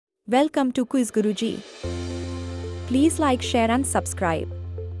Welcome to Quiz Guruji. Please like, share and subscribe.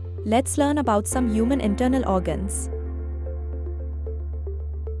 Let's learn about some human internal organs.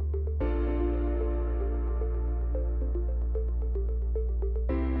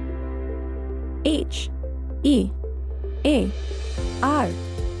 H E A R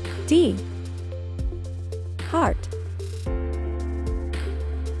T Heart.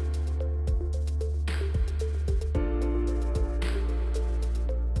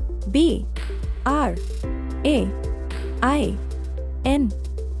 B R A I N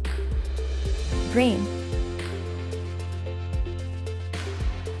Brain.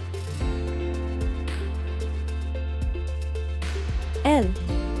 L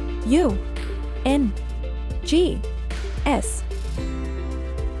U N G S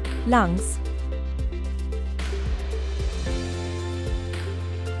Lungs.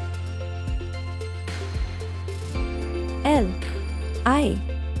 L I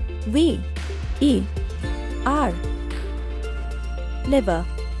V E R Liver.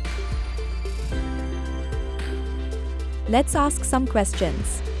 Let's ask some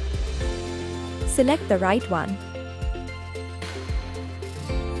questions. Select the right one.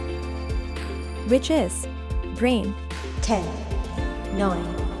 Which is brain? 10,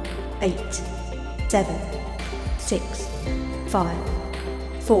 9, 8, 7, 6, 5,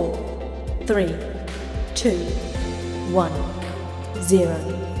 4, 3, 2, 1,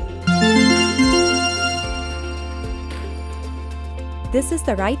 0. This is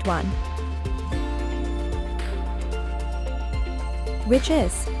the right one. Which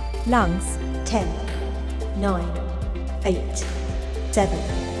is lungs? 10, 9, 8,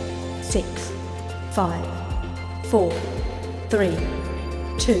 7, 6, 5, 4, 3,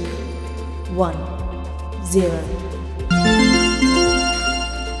 2, 1, 0.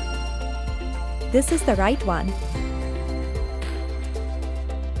 This is the right one.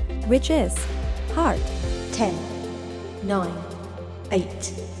 Which is heart? 10, 9,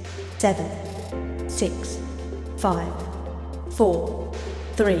 8, 7, 6, 5, 4,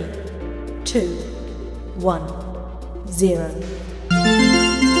 3, 2, 1, 0.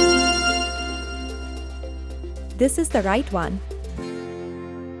 This is the right one.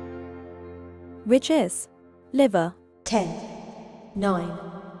 Which is liver? 10, 9,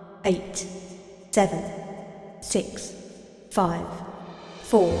 8, 7, 6, 5,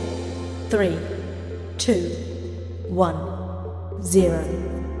 4, 3, 2, 1, 0.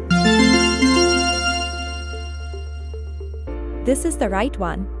 This is the right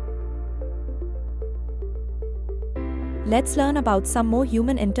one. Let's learn about some more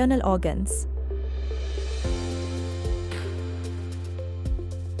human internal organs.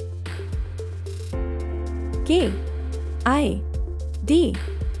 K I D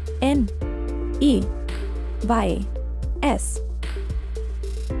N E Y S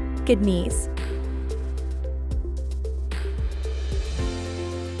Kidneys.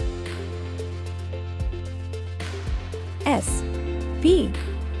 S P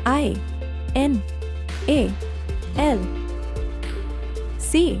I N A L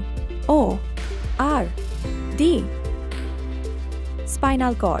C O R D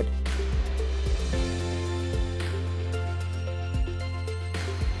Spinal cord.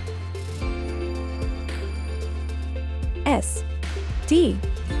 S T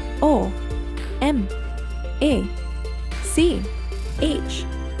O M A C H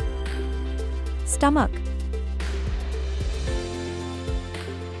Stomach.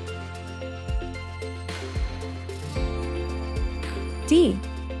 T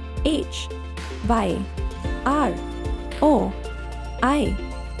H Y R O I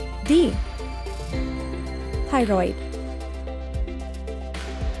D Thyroid.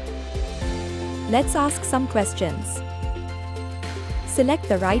 Let's ask some questions. Select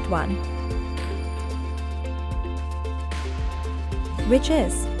the right one. Which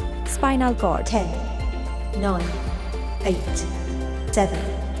is spinal cord? 10, 9, 8,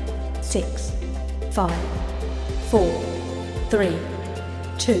 7, 6, 5, 4, 3,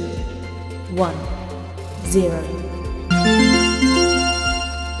 2, 1, 0.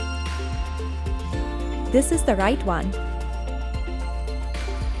 This is the right one.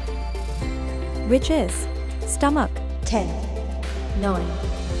 Which is stomach? 10, 9,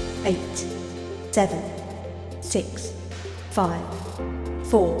 8, 7, 6, 5,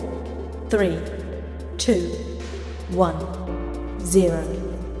 4, 3, 2, 1, 0.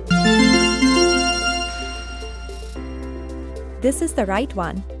 This is the right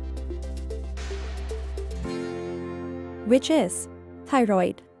one. Which is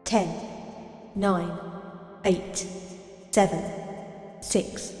thyroid? 10, 9, 8, 7,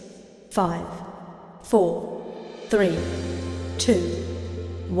 6, 5, 4, 3, 2,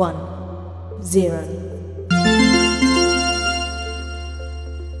 1 0.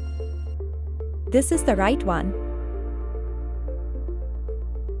 This is the right one.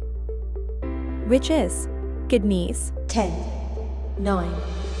 Which is kidneys. 10 9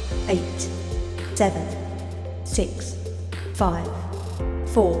 8 7 6 5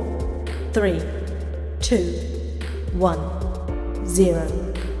 4 3 2 1 0.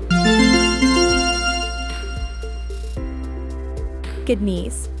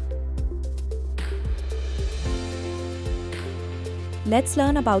 Kidneys. Let's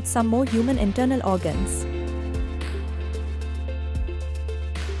learn about some more human internal organs.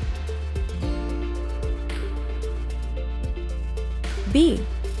 B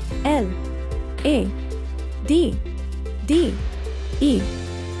L A D D E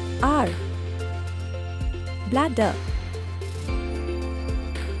R. Bladder.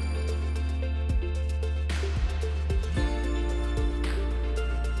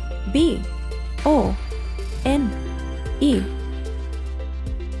 B O N E.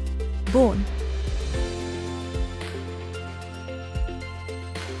 Bone.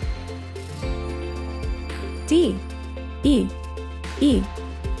 T E E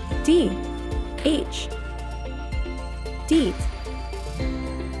T H. Teeth.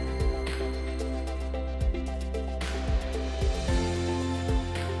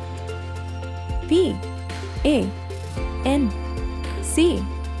 P A N C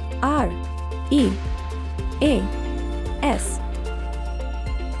R E A S.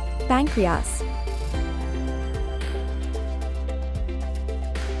 Pancreas.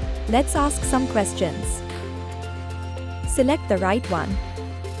 Let's ask some questions. Select the right one.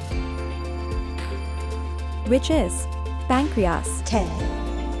 Which is pancreas?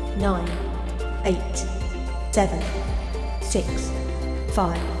 10 9 8 7 6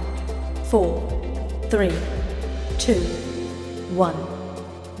 5 4 3 2 1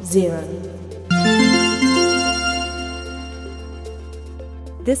 0.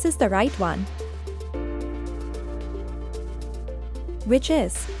 This is the right one. Which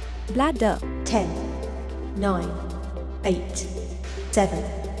is bladder? 10 9 8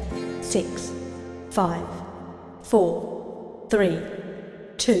 7 6 5 4 3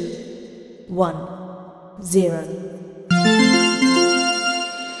 2 1 0.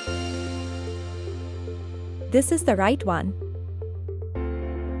 This is the right one.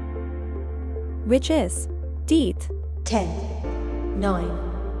 Which is teeth? 10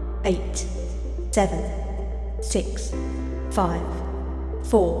 9 8 7 6 5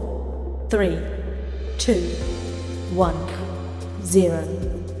 4 3 2 1 0.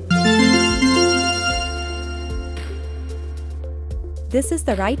 This is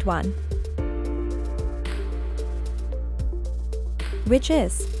the right one. Which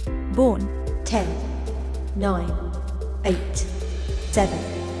is bone? 10 9 8 7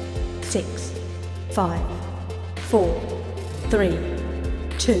 6 5 4 3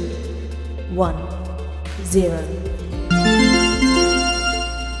 2 1 0.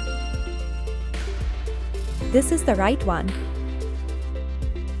 This is the right one.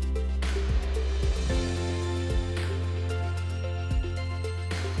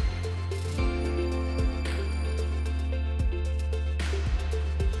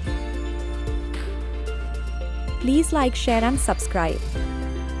 Please like, share and subscribe.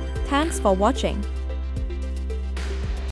 Thanks for watching.